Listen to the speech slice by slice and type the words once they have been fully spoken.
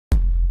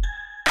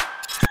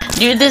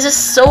Dude, this is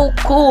so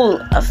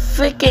cool.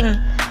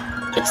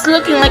 It's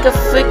looking like a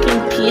freaking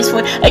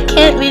PS4. I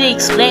can't really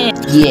explain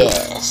it.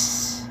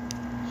 Yes,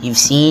 you've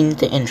seen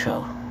the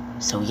intro.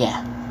 So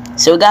yeah.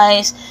 So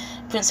guys,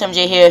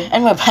 PrinceMJ here,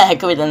 and we're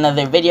back with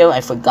another video. I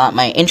forgot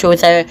my intro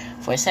there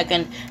for a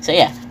second. So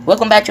yeah,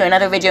 welcome back to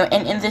another video,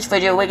 and in this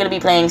video we're gonna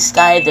be playing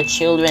Sky the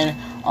Children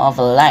of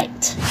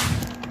Light.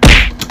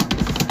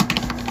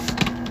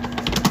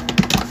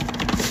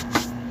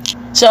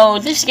 So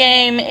this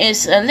game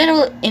is a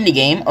little indie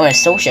game, or a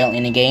social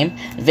indie game,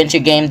 adventure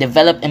game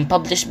developed and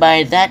published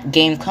by that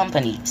game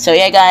company. So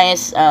yeah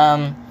guys,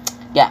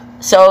 yeah,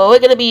 so we're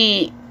gonna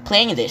be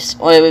playing this,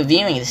 or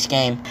reviewing this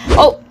game.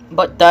 Oh,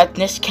 but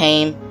darkness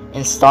came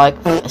and Stark?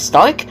 What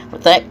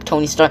the heck?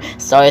 Tony Stark?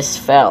 Stars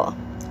fell.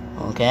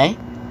 Okay.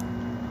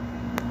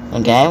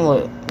 Okay,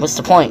 what's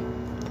the point?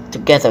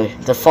 Together,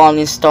 the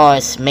falling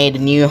stars made a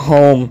new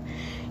home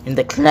in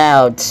the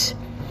clouds.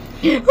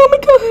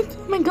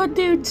 Oh my god,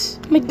 dudes.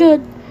 Oh my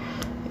god.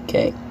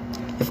 Okay.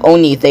 If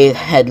only they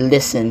had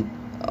listened.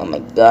 Oh my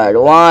god,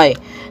 why?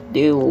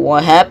 Dude,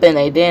 what happened?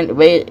 I didn't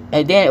read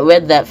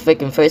that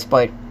freaking first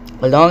part.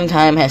 A long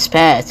time has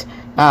passed.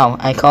 Now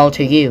I call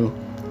to you.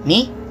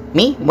 Me?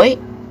 Wait.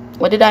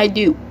 What did I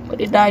do?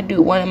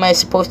 What am I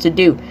supposed to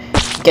do?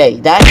 Okay,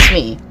 that's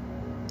me.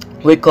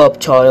 Wake up,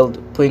 child.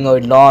 Bring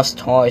our lost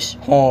stars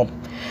home.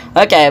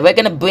 Okay, we're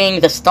gonna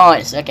bring the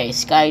stars. Okay,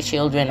 Sky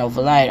Children of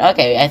Light.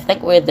 Okay, I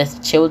think we're the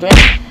children.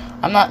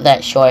 I'm not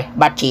that sure,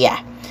 but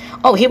yeah.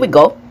 Oh, here we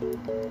go.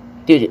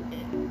 Dude,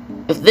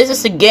 if this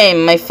is a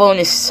game, my phone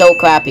is so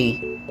crappy.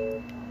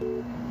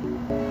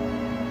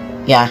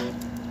 Yeah,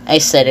 I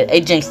said it.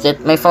 I jinxed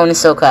it. My phone is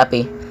so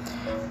crappy.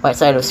 Right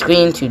side of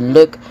screen to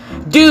look.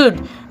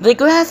 Dude, the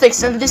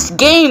graphics in this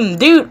game,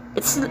 dude,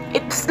 it's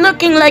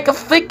looking like a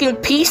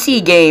freaking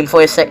PC game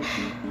for a sec.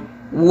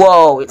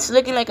 Whoa, it's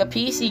looking like a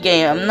PC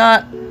game. I'm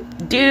not.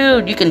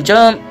 Dude, you can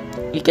jump,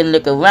 you can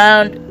look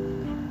around.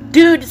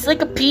 Dude, it's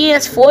like a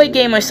PS4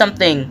 game or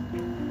something.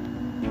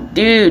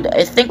 Dude,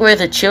 I think we're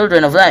the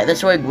Children of Light.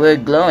 That's why we're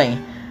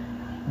glowing.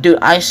 Dude,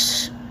 I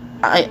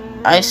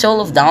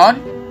Soul of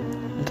Dawn.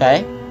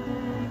 Okay.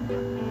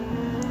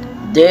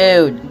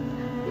 Dude,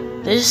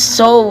 this is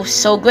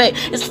so great.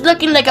 It's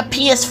looking like a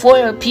PS4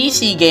 or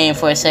PC game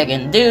for a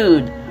second,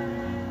 dude.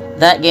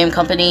 That game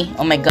company,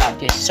 oh my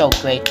god, you're so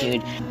great,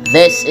 dude.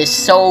 This is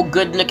so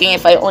good looking.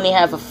 If I only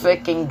have a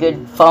freaking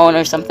good phone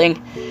or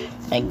something.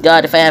 My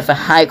god, if I have a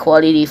high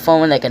quality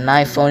phone like an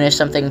iPhone or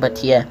something,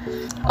 but yeah.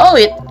 Oh,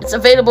 it's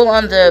available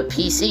on the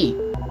PC.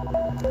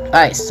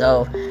 Alright,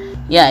 so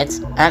yeah, it's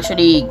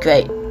actually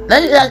great.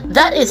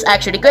 That is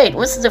actually great.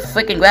 What's the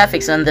freaking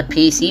graphics on the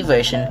PC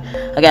version?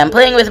 Okay, I'm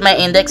playing with my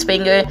index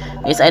finger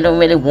because I don't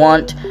really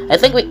want. I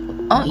think we.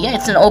 Oh yeah,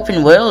 it's an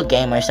open world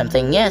game or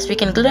something. Yes, we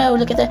can glow.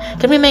 Look at that.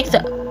 Can we make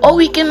the? Oh,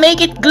 we can make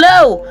it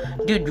glow,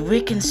 dude.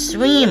 We can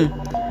swim.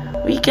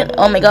 We can.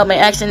 Oh my god, my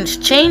accent is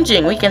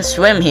changing. We can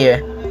swim here,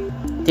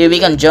 dude. We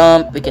can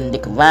jump. We can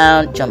look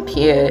around. Jump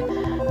here.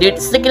 Dude,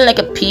 it's looking like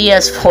a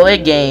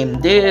PS4 game.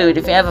 Dude,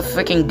 if you have a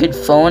freaking good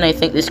phone, I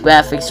think this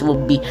graphics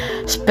will be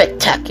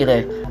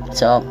spectacular.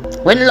 So,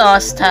 when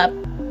lost, tap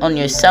on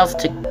yourself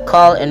to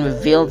call and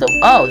reveal the...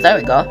 Oh, there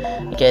we go.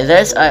 Okay,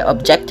 there's our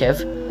objective.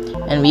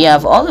 And we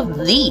have all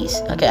of these.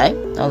 Okay,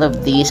 all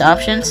of these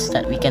options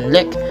that we can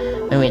look.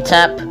 When we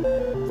tap,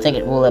 I think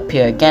it will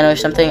appear again or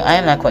something. I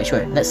am not quite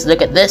sure. Let's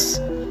look at this.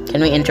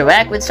 Can we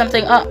interact with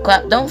something? Oh,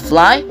 crap, don't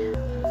fly.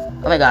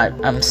 Oh my god,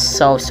 I'm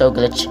so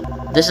glitchy.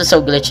 This is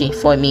so glitchy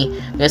for me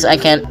because I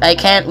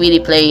can't really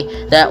play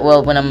that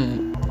well when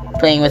I'm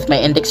playing with my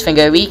index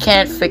finger. We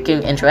can't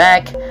freaking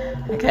interact.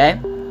 Okay.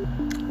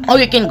 Oh,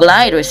 you can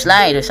glide or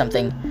slide or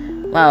something.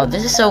 Wow,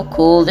 this is so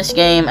cool. This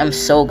game, I'm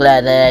so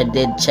glad that I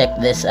did check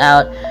this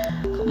out.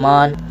 Come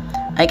on.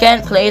 I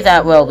can't play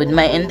that well with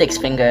my index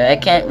finger. I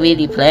can't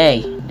really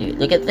play. Dude,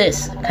 look at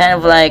this. Kind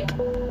of like,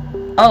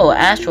 oh,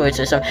 asteroids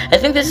or something. I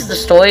think this is the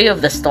story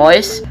of the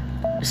stars.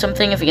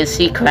 Something, if you can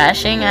see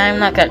crashing. I'm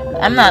not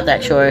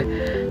that sure.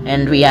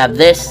 And we have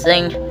this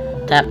thing.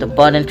 Tap the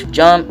button to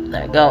jump.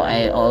 There we go.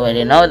 I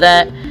already know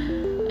that.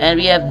 And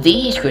we have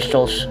these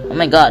crystals. Oh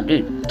my god,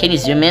 dude. Can you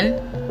zoom in?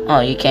 Oh,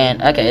 you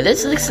can't. Okay,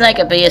 this looks like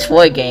a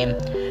PS4 game.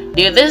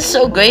 Dude, this is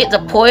so great. The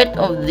port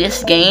of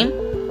this game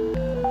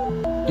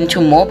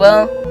into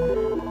mobile.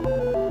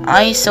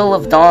 Soul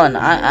of Dawn.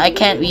 I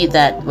can't read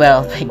that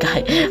well. My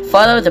god.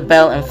 Follow the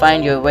bell and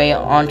find your way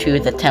onto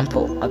the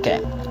temple.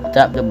 Okay.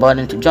 Tap the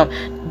button to jump.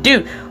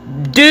 Dude,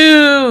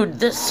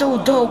 that's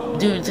so dope.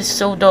 Dude, this is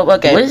so dope.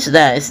 Okay, what is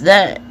that? Is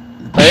that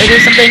bird or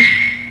something?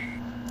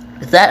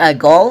 Is that our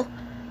goal?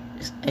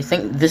 I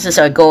think this is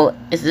our goal.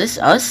 Is this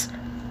us?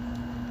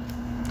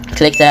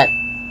 Click that.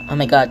 Oh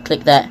my god,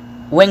 click that.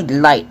 Winged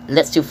light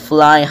lets you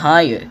fly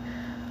higher.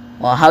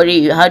 Well, how do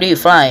you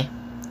fly?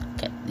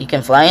 Okay, you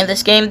can fly in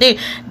this game, dude.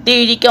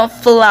 Dude, you can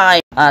fly.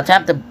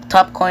 Tap the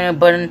top corner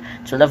button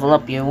to level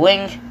up your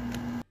wing.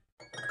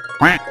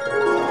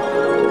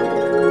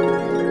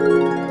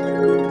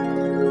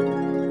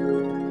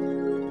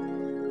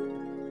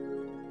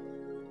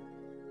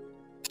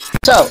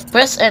 So,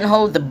 press and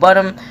hold the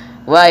bottom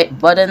right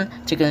button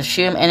to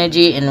consume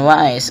energy and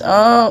rise.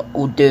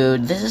 Oh,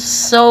 dude, this is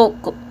so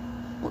cool.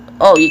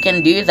 Oh, you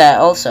can do that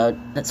also.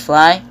 Let's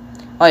fly.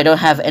 Oh, I don't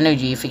have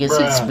energy. If you can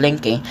see, it's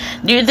blinking.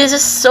 Dude, this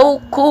is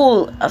so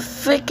cool. A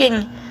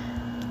freaking...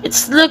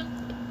 It's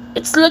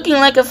looking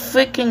like a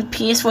freaking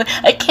PS4.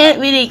 I can't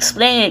really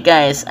explain it,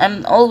 guys.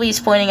 I'm always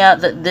pointing out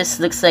that this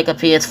looks like a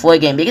PS4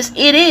 game because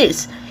it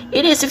is.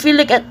 It is. If you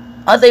look at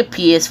other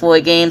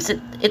PS4 games,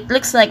 it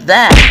looks like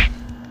that.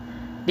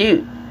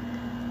 Dude.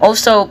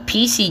 Also,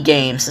 PC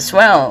games as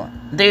well.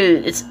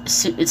 Dude, it's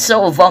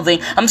so evolving.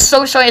 I'm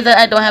so sorry that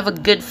I don't have a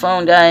good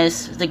phone,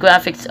 guys. The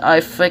graphics are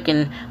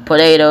freaking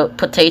potato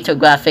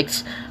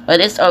graphics.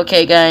 But it's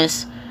okay,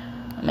 guys.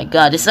 Oh my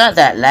god, it's not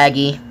that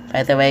laggy,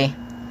 by the way.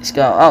 Let's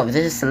go. Oh, this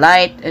is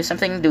light or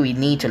something. Do we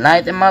need to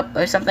light them up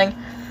or something?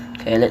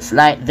 Okay, let's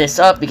light this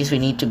up because we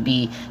need to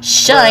be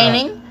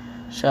shining.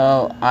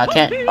 So, I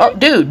can't... Oh,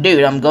 dude,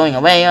 I'm going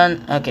away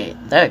on... Okay,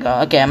 there we go.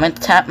 Okay, I'm gonna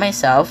tap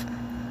myself.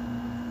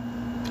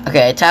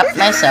 Okay, I tapped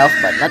myself,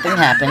 but nothing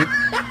happened.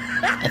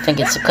 I think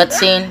it's a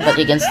cutscene, but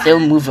you can still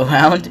move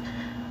around.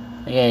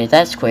 Okay,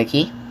 that's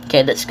quirky.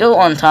 Okay, let's go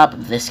on top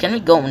of this. Can we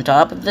go on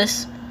top of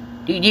this?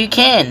 Dude, you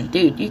can.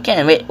 Dude, you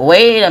can.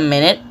 Wait a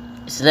minute.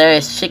 Is there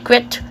a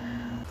secret?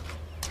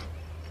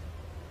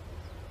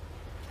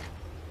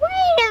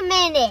 Wait a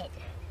minute.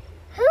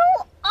 Who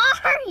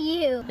are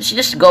you? Let's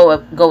just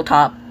go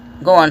top.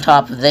 Go on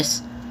top of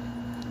this.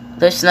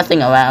 There's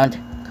nothing around.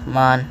 Come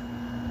on.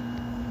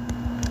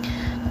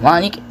 Come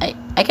on,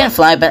 I can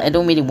fly, but I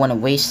don't really want to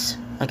waste.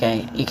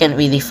 Okay, you can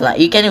really fly.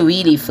 You can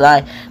really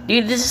fly.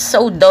 Dude, this is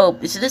so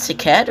dope. Is this a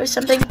cat or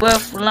something? We're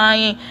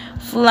flying.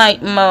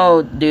 Flight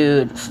mode,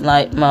 dude.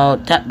 Flight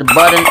mode. Tap the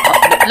button.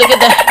 Oh, look at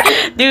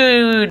that.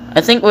 Dude.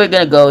 I think we're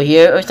gonna go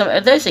here or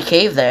something. There's a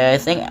cave there. I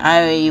think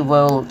I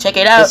will check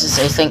it out. This is,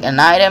 I think, an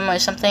item or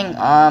something.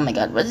 Oh my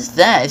god. What is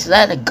that? Is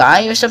that a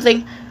guy or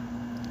something?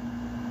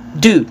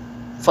 Dude.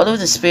 Follow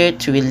the spirit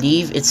to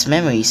relieve its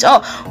memories.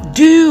 Oh,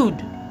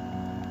 dude.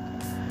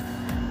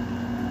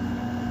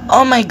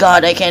 Oh my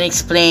god, I can't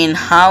explain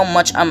how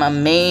much I'm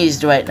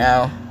amazed right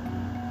now.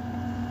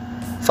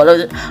 Follow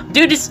the...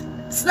 Dude, it's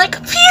like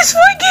a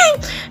PS4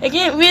 game! I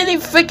can't really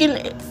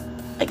freaking...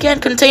 I can't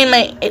contain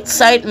my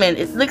excitement.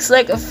 It looks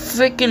like a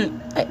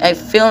freaking... I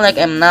feel like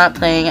I'm not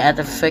playing at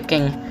the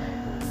freaking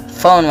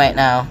phone right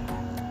now.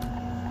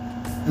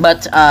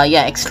 But,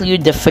 yeah,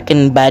 exclude the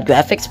freaking bad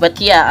graphics. But,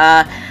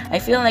 yeah, I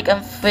feel like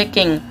I'm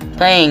freaking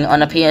playing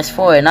on a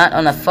PS4, not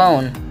on a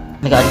phone. Oh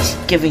my god, he's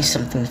giving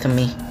something to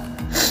me.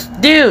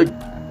 Dude!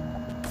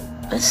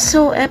 That's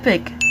so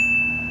epic.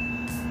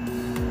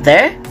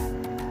 There?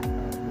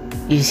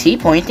 Is he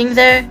pointing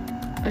there?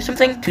 Or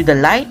something? To the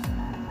light?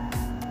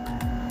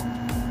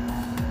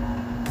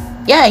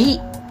 Yeah,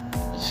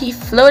 he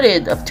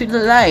floated up to the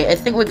light. I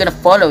think we're gonna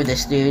follow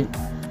this dude.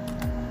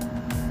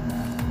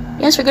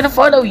 Yes, we're gonna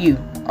follow you.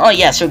 Oh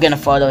yes, we're gonna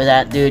follow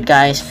that dude,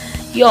 guys.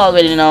 You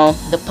already know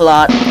the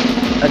plot.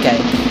 Okay,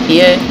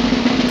 here.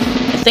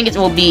 I think it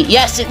will be...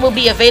 Yes, it will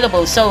be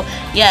available. So,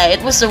 yeah,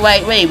 it was the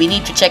right way. We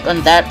need to check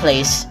on that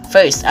place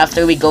first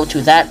after we go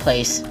to that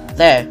place.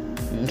 There.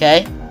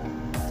 Okay?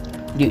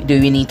 Do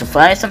we need to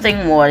fly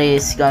something? What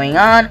is going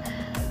on?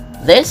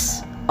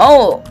 This?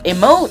 Oh,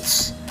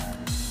 emotes.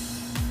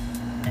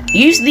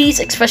 Use these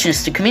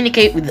expressions to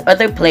communicate with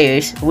other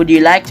players. Would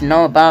you like to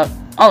know about...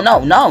 Oh,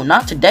 no,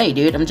 not today,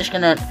 dude. I'm just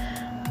gonna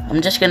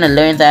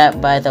learn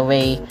that, by the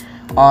way,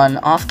 on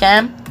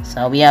off-cam.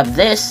 So, we have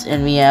this,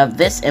 and we have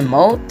this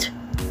emote.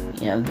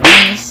 We have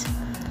these.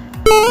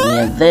 We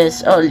have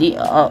this. Oh,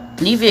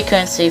 leave your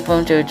current safe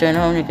phone to return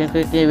home. You can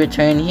quickly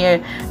return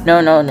here.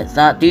 No, let's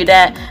not do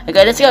that.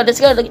 Okay, let's go.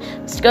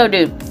 Let's go,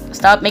 dude.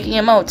 Stop making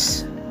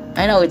emotes.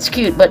 I know it's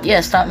cute, but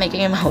yeah, stop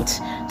making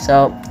emotes.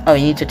 So, oh,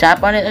 you need to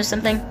tap on it or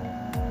something?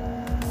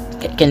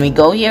 Can we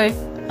go here?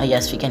 Oh,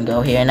 yes, we can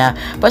go here now.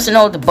 Press and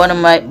hold the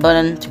bottom right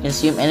button to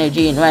consume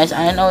energy and rise.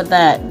 I know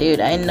that, dude.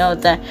 I know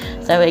that.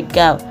 There we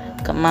go.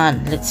 Come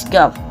on, let's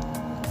go.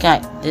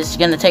 Okay, this is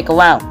gonna take a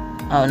while.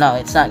 Oh no,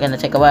 it's not gonna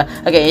take a while.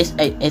 Okay,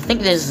 I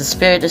think this is the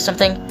spirit or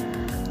something.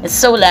 It's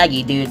so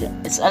laggy, dude.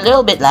 It's a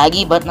little bit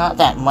laggy, but not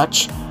that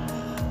much.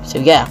 So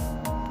yeah,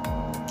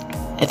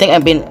 I think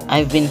I've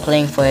been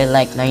playing for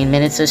like 9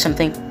 minutes or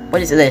something.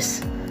 What is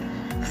this?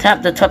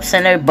 Tap the top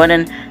center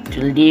button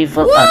to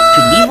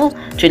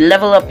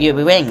level up your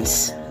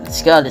wings.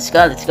 Let's go.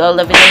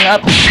 Leveling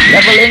up.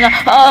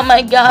 Oh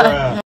my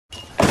god.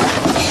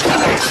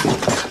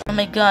 Oh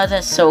my god,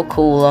 that's so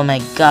cool. Oh my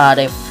god,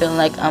 I feel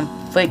like I'm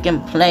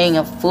freaking playing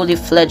a fully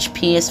fledged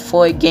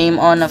PS4 game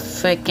on a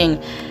freaking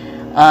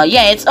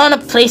yeah, it's on a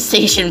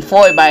PlayStation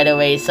 4, by the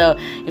way. So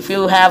if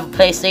you have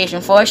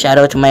PlayStation 4, shout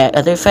out to my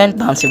other friend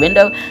Bouncy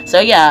Window. So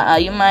yeah,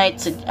 I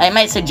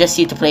might suggest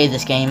you to play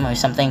this game or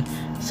something.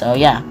 So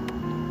yeah,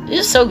 this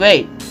is so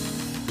great.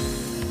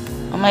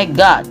 Oh my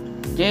god,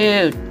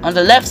 dude. On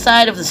the left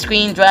side of the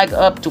screen, drag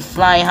up to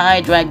fly high,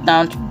 drag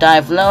down to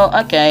dive low.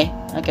 Okay,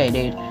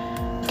 dude.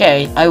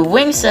 Okay, our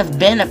wings have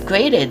been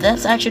upgraded.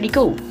 That's actually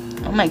cool.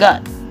 Oh my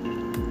god.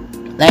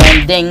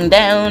 Landing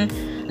down.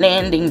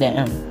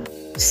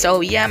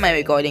 So yeah, my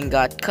recording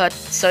got cut.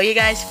 So you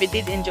guys, if you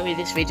did enjoy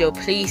this video,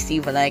 please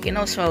leave a like and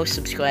also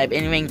subscribe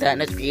and ring that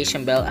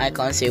notification bell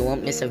icon so you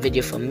won't miss a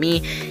video from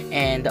me.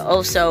 And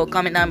also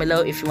comment down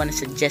below if you want to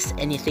suggest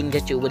anything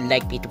that you would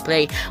like me to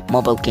play.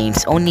 Mobile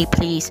games only,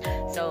 please.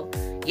 So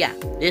yeah,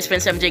 this is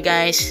PrinceMJ,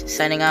 guys,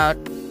 signing out,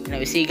 and I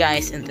will see you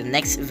guys in the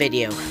next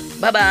video.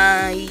 Bye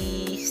bye.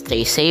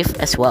 Stay safe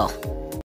as well.